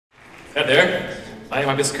Hi there. I'm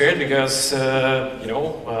a bit scared because,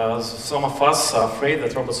 some of us are afraid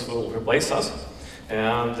that robots will replace us.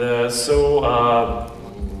 And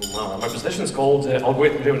my presentation is called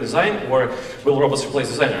Algorithm-Driven Design, or Will Robots Replace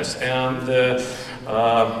Designers? And let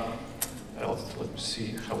me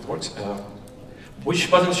see how it works.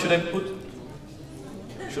 Which button should I put?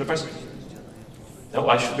 Should I press? No,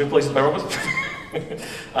 I should be replaced by robots?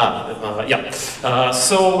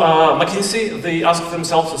 McKinsey, they asked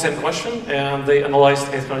themselves the same question, and they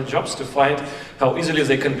analyzed 800 jobs to find how easily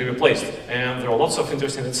they can be replaced. And there are lots of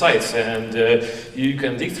interesting insights, and you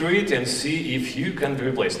can dig through it and see if you can be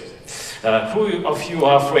replaced. Who of you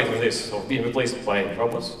are afraid of this, of being replaced by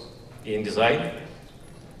robots in design?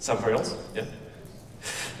 Somewhere else? Yeah.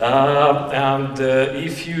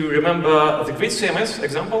 If you remember the grid CMS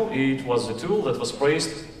example, it was a tool that was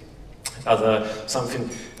praised as something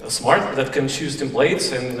smart that can choose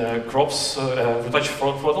templates and crops, retouch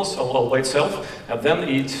photos all by itself, and then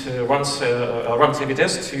it runs A/B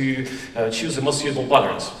tests to choose the most suitable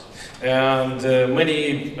patterns. And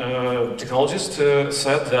many technologists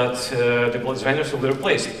said that the designers will be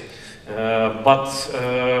replaced.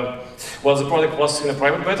 While the product was in a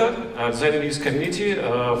private beta, the design news community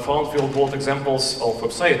found real-world examples of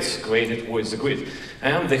websites created with the grid.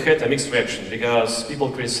 And they had a mixed reaction because people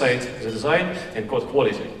criticized the design and code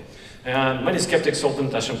quality. And many skeptics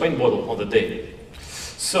opened a champagne bottle on the day.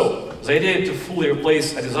 So, the idea to fully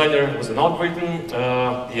replace a designer with an algorithm,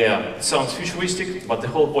 it sounds futuristic, but the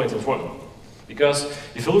whole point is wrong. Because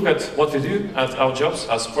if you look at what we do at our jobs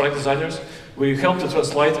as product designers, we help to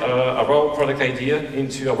translate a raw product idea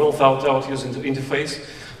into a well-thought-out user interface.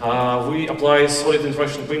 We apply solid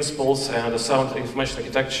interaction principles and a sound information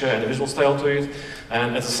architecture and a visual style to it.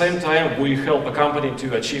 And at the same time, we help a company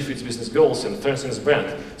to achieve its business goals and strengthen its brand.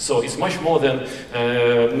 So it's much more than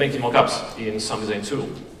making mockups in some design tool.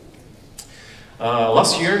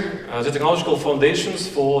 Last year, the technological foundations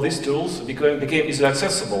for these tools became easily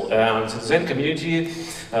accessible, and the design community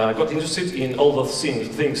got interested in all those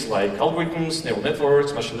things like algorithms, neural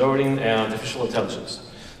networks, machine learning, and artificial intelligence.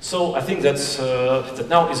 So I think that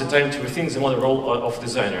now is the time to rethink the modern role of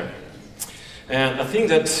designer. And I think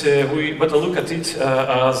that we better look at it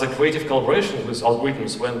as a creative collaboration with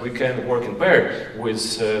algorithms when we can work in pair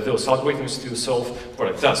with those algorithms to solve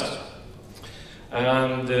product tasks.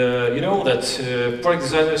 And you know that product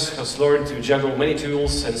designers have learned to juggle many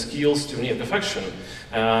tools and skills to near perfection.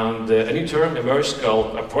 And a new term emerged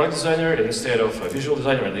called a product designer instead of a visual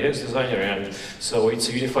designer and the UX designer, and so it's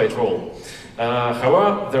a unified role.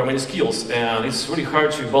 However, there are many skills, and it's really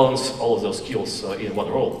hard to balance all of those skills in one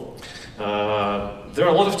role. There are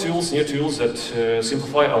a lot of tools, new tools that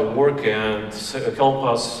simplify our work and help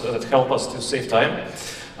us to save time.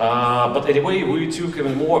 But anyway, we took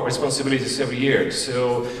even more responsibilities every year.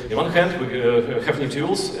 So, on one hand, we have new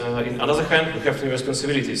tools. On the other hand, we have new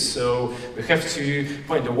responsibilities. So, we have to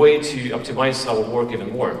find a way to optimize our work even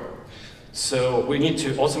more. So, we need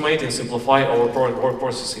to automate and simplify our work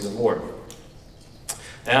process even more.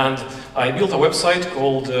 And I built a website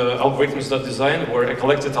called algorithms.design, where I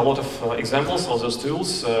collected a lot of examples of those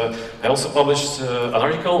tools. I also published an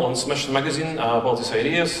article on Smash magazine about this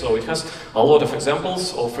idea, so it has a lot of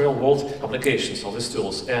examples of real-world applications of these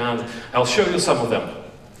tools, and I'll show you some of them.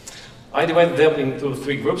 I divided them into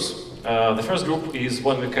 3 groups. The first group is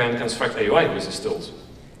when we can construct a UI with these tools.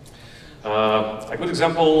 A good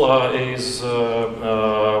example is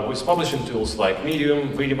with publishing tools like Medium,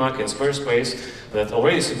 Vidimac, and Squarespace that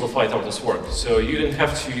already simplified all this work. So you didn't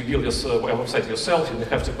have to build your website yourself, you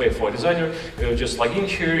didn't have to pay for a designer, you just log in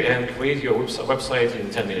here and create your website in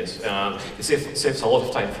 10 minutes. And it saves a lot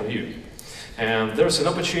of time from you. And there's an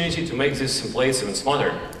opportunity to make these templates even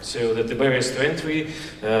smarter, so that the barriers to entry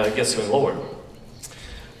gets even lower.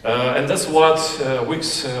 And that's what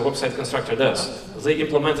Wix website constructor does. They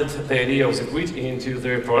implemented the idea of the grid into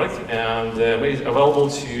their product and made it available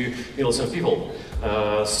to millions of people.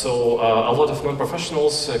 So a lot of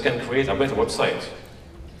non-professionals can create a better website.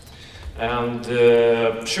 And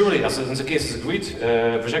surely, as in the case of the grid,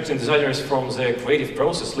 projecting designers from the creative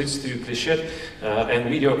process leads to cliché and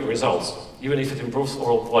mediocre results, even if it improves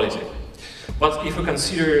overall quality. But if we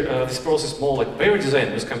consider this process more like pair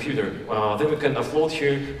design with computer, then we can offload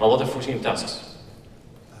here a lot of routine tasks.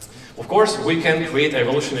 Of course, we can create a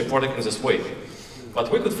revolutionary product in this way,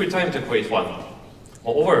 but we could free time to create one.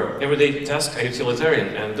 Moreover, everyday tasks are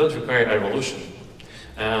utilitarian and don't require a revolution.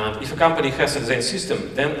 And if a company has a design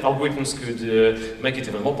system, then algorithms could make it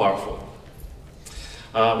even more powerful.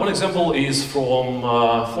 One example is from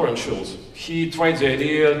Florian Schulz. He tried the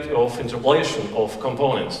idea of interpolation of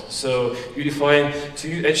components. So you define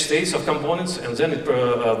two edge states of components, and then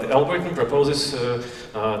the algorithm proposes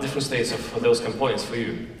different states of those components for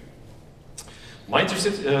you. My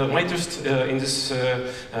interest in this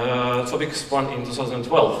topic sprung in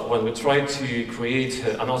 2012 when we tried to create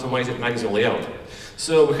an automated magazine layout.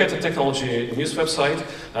 So we had a technology news website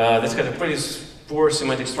that had a pretty poor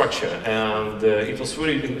semantic structure, and it was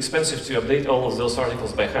really expensive to update all of those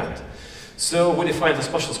articles by hand. So we defined a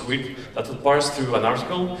special script that would parse through an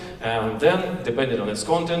article, and then, depending on its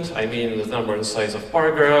content, I mean the number and size of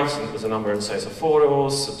paragraphs, the number and size of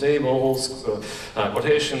photos, tables,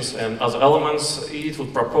 quotations, and other elements, it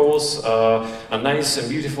would propose a nice and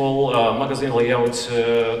beautiful magazine layout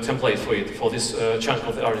template for this chunk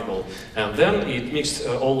of the article. And then it mixed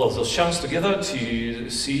all of those chunks together to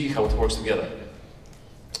see how it works together.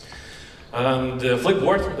 And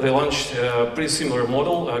Flipboard, they launched a pretty similar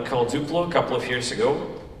model called Duplo a couple of years ago.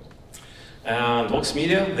 And Vox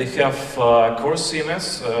Media, they have Course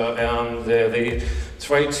CMS, and they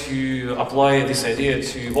try to apply this idea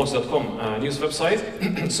to Vox.com news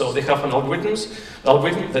website. So they have an algorithm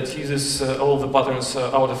that uses all the patterns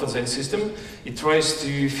out of its own system. It tries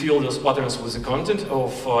to fill those patterns with the content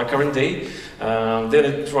of current day. Then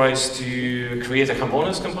it tries to create a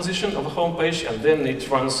harmonious composition of a homepage, and then it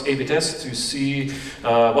runs A/B tests to see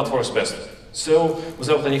what works best. So,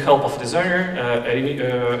 without any help of a designer,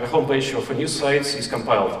 a homepage of a news site is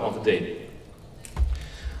compiled on the day.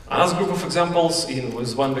 Another group of examples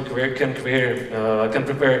with one we can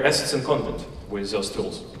prepare assets and content with those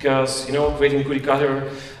tools. Because, you know, creating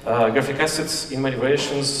cookie-cutter graphic assets in many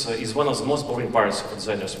variations is one of the most boring parts of a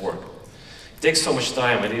designer's work. It takes so much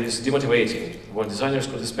time, and it is demotivating when designers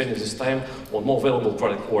could be spending this time on more valuable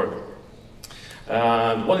product work.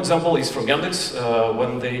 One example is from Yandex,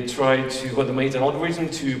 when they made an algorithm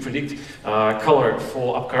to predict color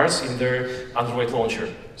for app cards in their Android launcher.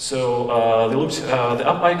 So they looked at the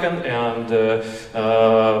app icon and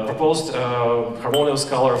proposed harmonious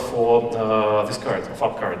color for this card, of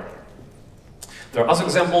app card. There are other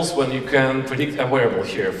examples when you can predict a variable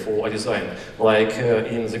here for a design, like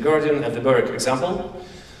in the Guardian and the Berg example.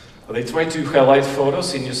 They try to highlight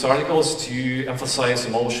photos in news articles to emphasize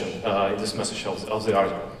emotion in this message of the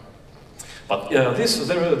article. But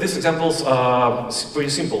these examples are pretty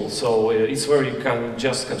simple, so it's where you can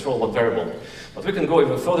just control one variable. But we can go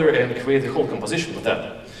even further and create the whole composition with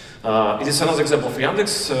that. It is another example for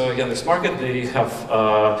Yandex, Yandex Market. They have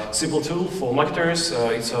a simple tool for marketers.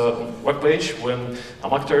 It's a web page when a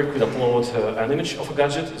marketer could upload an image of a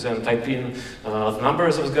gadget, then type in the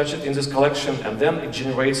numbers of the gadget in this collection, and then it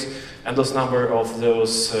generates endless number of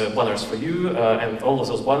those banners for you, and all of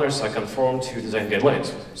those banners are conformed to design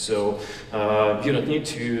guidelines. So you don't need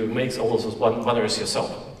to make all of those banners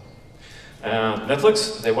yourself.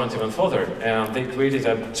 Netflix, they went even further, and they created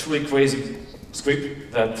a truly crazy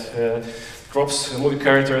script that crops movie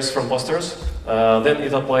characters from posters. Then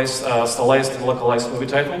it applies a stylized and localized movie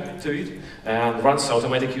title to it and runs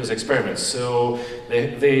automatic user experiments. So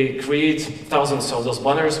they create thousands of those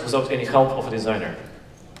banners without any help of a designer.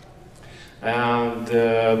 And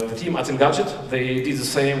the team at Engadget, they did the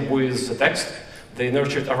same with the text. They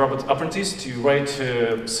nurtured a robot apprentice to write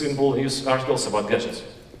simple news articles about gadgets.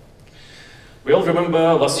 We all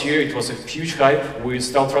remember last year it was a huge hype with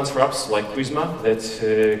style transfer apps like Prisma that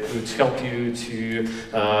could help you to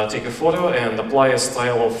take a photo and apply a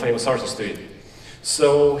style of famous artists to it.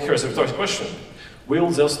 So here's a rhetorical question.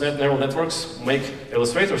 Will those neural networks make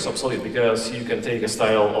illustrators obsolete because you can take a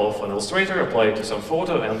style of an illustrator, apply it to some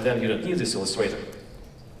photo, and then you don't need this illustrator?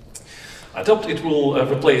 I doubt it will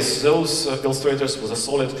replace those illustrators with a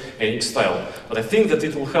solid and unique style, but I think that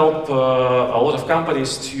it will help a lot of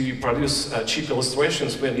companies to produce cheap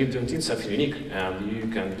illustrations when you don't need something unique, and you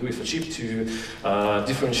can do it for cheap to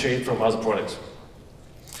differentiate from other products.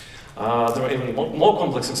 There are even more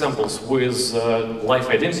complex examples with life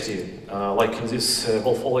identity, like in this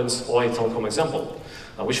Wolf Olin's Hawaii Telecom example,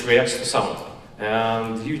 which reacts to sound.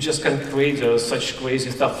 And you just can't create such crazy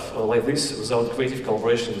stuff like this without creative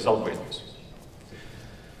collaboration with algorithms.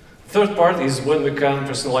 Third part is when we can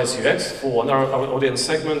personalize UX for our audience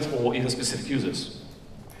segment or even specific users.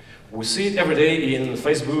 We see it every day in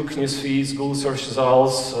Facebook, news feeds, Google search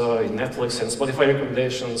results, in Netflix and Spotify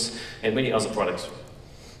recommendations, and many other products.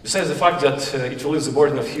 Besides the fact that it relieves the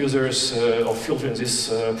burden of users of filtering this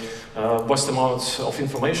vast amount of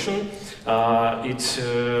information, it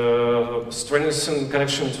strengthens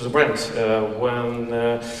connection to the brand when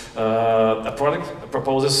a product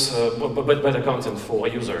proposes better content for a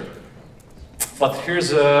user. But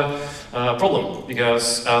here's a problem,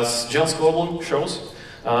 because as John's problem shows,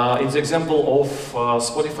 in the example of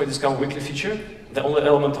Spotify Discover Weekly feature, the only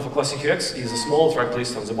element of a classic UX is a small track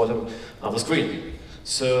list on the bottom of the screen.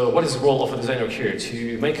 So what is the role of a designer here?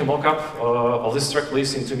 To make a mock-up of this track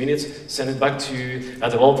list in 2 minutes, send it back to a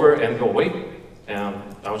developer and go away, and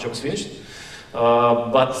our job is finished.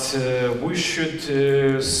 But we should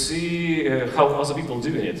see how other people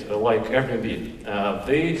doing it, like Airbnb.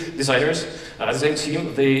 They, designers, design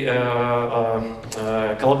team, they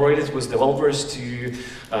collaborated with developers to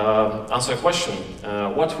answer a question.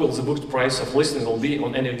 What will the booked price of listening will be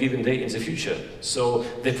on any given day in the future? So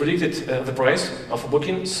they predicted the price of a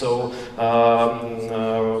booking, so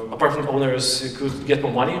apartment owners could get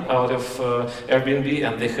more money out of Airbnb,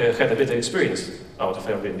 and they had a better experience out of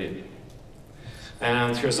Airbnb.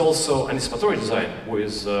 And here's also anticipatory design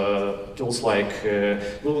with tools like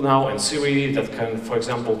Google Now and Siri that can, for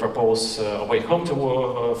example, propose a way home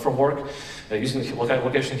to from work using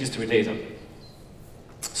location history data.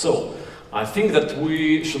 So I think that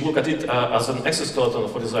we should look at it as an exoskeleton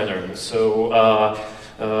for designer. So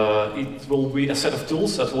it will be a set of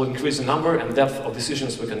tools that will increase the number and depth of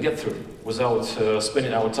decisions we can get through without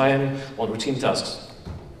spending our time on routine tasks.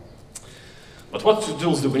 But what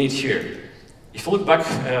tools do we need here? If you look back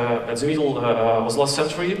at the middle of the last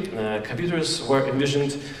century, computers were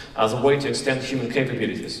envisioned as a way to extend human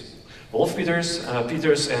capabilities. Wolf Peters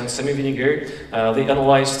and Sami Vinegar, they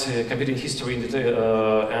analyzed computing history in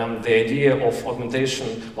detail, and the idea of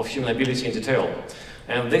augmentation of human ability in detail.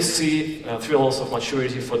 And they see 3 levels of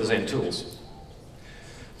maturity for design tools.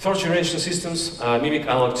 First-generation systems mimic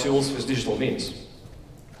analog tools with digital means.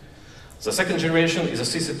 The second generation is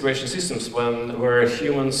assisted creation systems where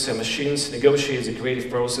humans and machines negotiate the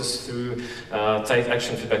creative process through tight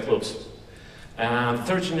action feedback loops. And the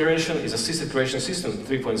third generation is assisted creation system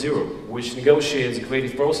 3.0, which negotiates the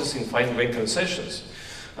creative process in fine-grained conversations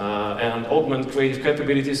and augment creative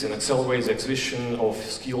capabilities and accelerate the acquisition of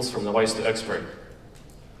skills from novice to expert.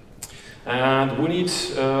 And we need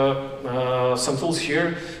some tools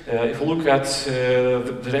here. If we look at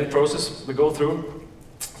the design process we go through,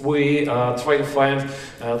 we try to find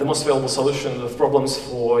the most available solution of problems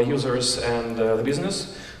for users and the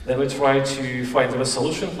business. Then we try to find the best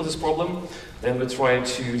solution for this problem. Then we try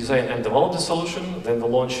to design and develop the solution. Then we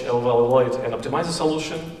launch, evaluate, and optimize the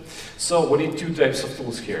solution. So we need 2 types of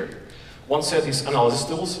tools here. One set is analysis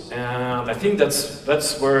tools, and I think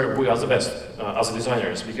that's where we are the best as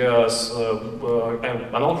designers, because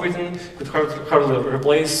an algorithm could hardly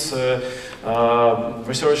replace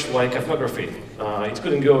research like ethnography. It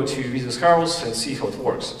couldn't go to visitor's house and see how it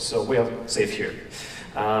works, so we are safe here.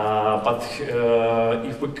 But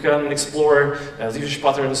if we can explore the usage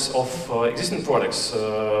patterns of existing products,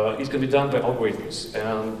 it can be done by algorithms.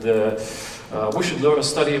 And we should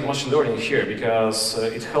study machine learning here, because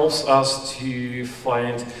it helps us to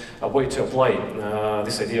find a way to apply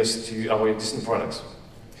these ideas to our existing products.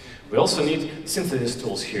 We also need synthesis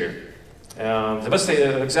tools here. The best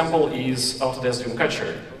example is Autodesk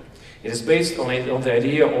Dreamcatcher. It is based on the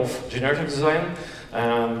idea of generative design,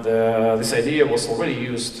 and this idea was already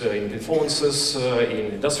used in performances,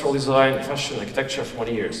 in industrial design, fashion, architecture for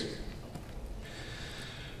many years.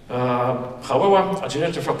 However, a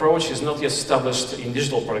generative approach is not yet established in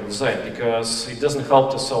digital product design, because it doesn't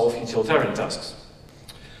help to solve utilitarian tasks.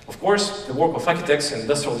 Of course, the work of architects and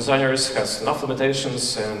industrial designers has enough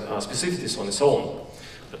limitations and specificities on its own.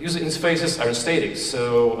 But user interfaces are static,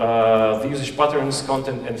 so the usage patterns,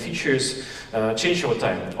 content, and features change over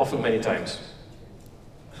time, often many times.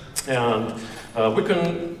 And we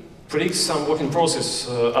can predict some working process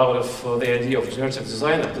out of the idea of generative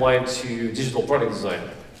design applied to digital product design.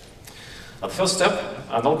 At the first step,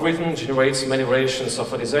 an algorithm generates many variations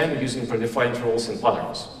of a design using predefined rules and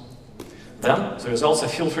patterns. Then, the results are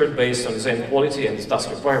filtered based on design quality and task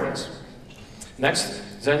requirements. Next,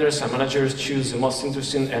 designers and managers choose the most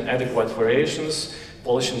interesting and adequate variations,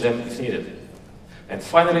 polishing them if needed. And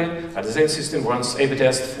finally, a design system runs A/B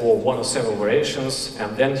tests for one or several variations,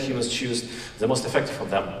 and then humans choose the most effective of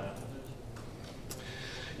them.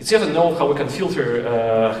 It's yet to know how we can filter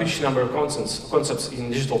a huge number of concepts in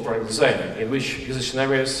digital product design, in which usage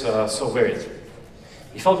scenarios are so varied.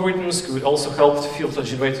 If algorithms could also help to filter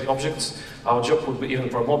generated objects, our job would be even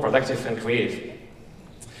more productive and creative.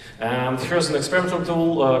 And here's an experimental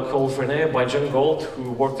tool called Frenea by John Gold,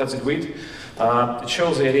 who worked at the Grid. It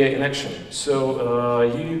shows the idea in action. So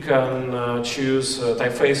you can choose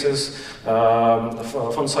typefaces,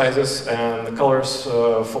 font sizes, and colors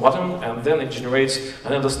for button, and then it generates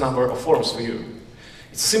an endless number of forms for you.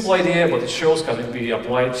 It's a simple idea, but it shows can it be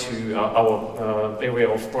applied to our area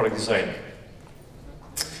of product design.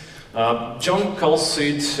 John calls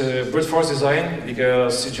it brute force design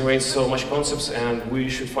because it generates so much concepts and we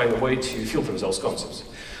should find a way to filter those concepts.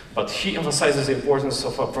 But he emphasizes the importance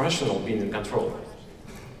of a professional being in control.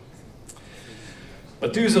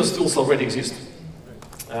 But do those tools already exist?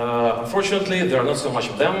 Unfortunately, there are not so much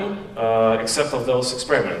of them, except of those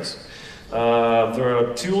experiments. There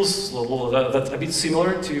are tools that are a bit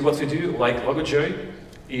similar to what we do, like LogoJoy.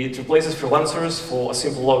 It replaces freelancers for a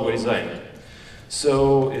simple logo design.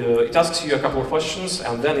 So it asks you a couple of questions,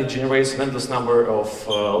 and then it generates an endless number of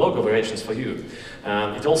logo variations for you.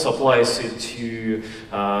 And it also applies it to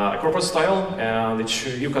a corporate style, and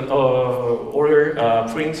you can order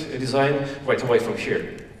print design right away from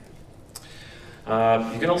here.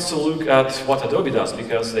 You can also look at what Adobe does,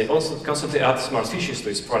 because they also constantly add smart features to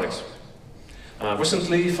its products.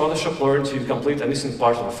 Recently, Photoshop learned to complete a missing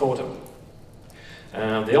part of a photo.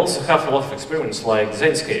 They also have a lot of experiments like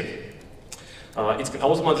Designscape. It can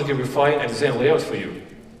automatically refine a design layout for you.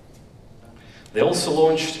 They also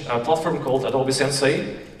launched a platform called Adobe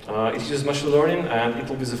Sensei. It uses machine learning, and it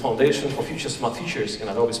will be the foundation for future smart features in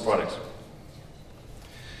Adobe's products.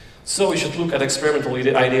 So we should look at experimental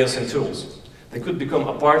ideas and tools. They could become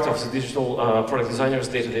a part of the digital product designer's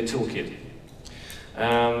day-to-day toolkit.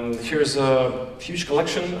 And here's a huge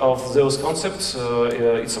collection of those concepts.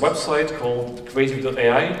 It's a website called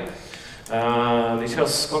creative.ai. It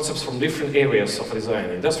has concepts from different areas of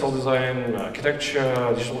design: industrial design, architecture,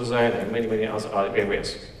 digital design, and many, many other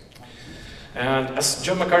areas. And as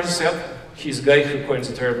John McCarthy said, he's the guy who coined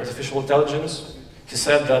the term artificial intelligence. He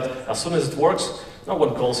said that as soon as it works, no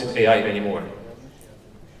one calls it AI anymore.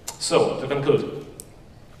 So, to conclude,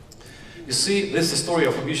 you see, this is a story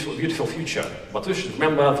of a beautiful future, but we should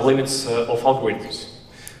remember the limits of algorithms.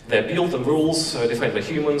 They're built on rules defined by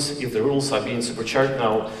humans, if the rules are being supercharged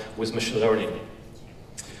now with machine learning.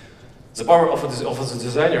 The power of the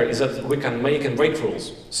designer is that we can make and break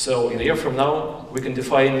rules. So in a year from now, we can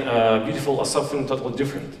define beautiful as something totally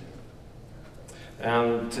different.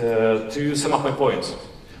 And to sum up my points,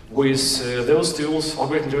 with those tools,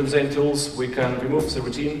 algorithm-driven design tools, we can remove the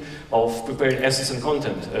routine of preparing assets and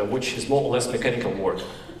content, which is more or less mechanical work.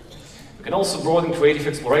 We can also broaden creative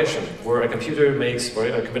exploration, where a computer makes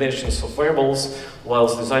combinations of variables, while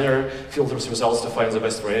the designer filters results to find the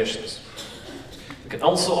best variations. We can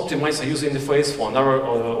also optimize a user interface for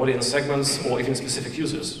narrow audience segments or even specific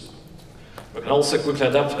users. We can also quickly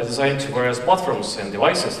adapt a design to various platforms and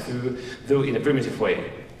devices, though in a primitive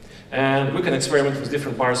way. And we can experiment with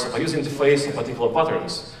different parts of a user interface and particular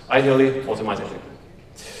patterns, ideally automatically.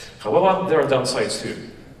 However, there are downsides too,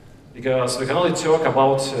 because we can only talk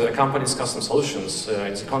about a company's custom solutions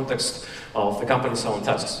in the context of the company's own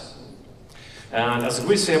tasks. And as the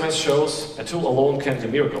GUI CMS shows, a tool alone can do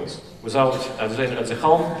miracles. Without a designer at the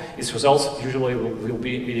helm, its results usually will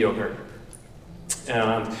be mediocre.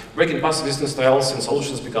 And breaking past business styles and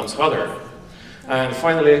solutions becomes harder. And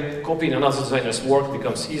finally, copying another designer's work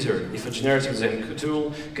becomes easier if a generative design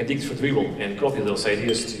tool can dig through Dribble and copy those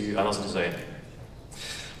ideas to another designer.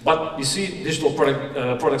 But you see, digital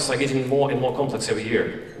products are getting more and more complex every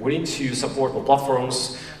year. We need to support more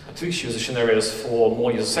platforms, tweak user scenarios for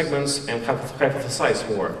more user segments, and hypothesize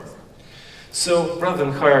more. So rather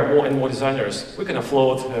than hire more and more designers, we can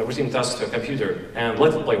offload routine tasks to a computer and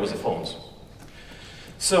let it play with the phones.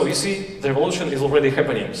 So you see, the revolution is already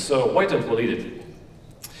happening, so why don't we lead it?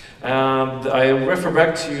 And I refer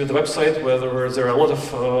back to the website where there are a lot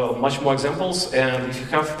of much more examples, and if you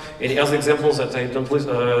have any other examples that I don't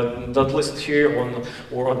list here on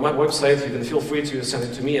my website, you can feel free to send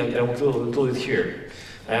it to me and I will include it here.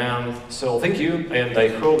 So thank you, and I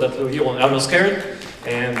hope that you are not scared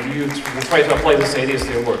and you will try to apply these ideas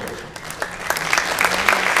to your work.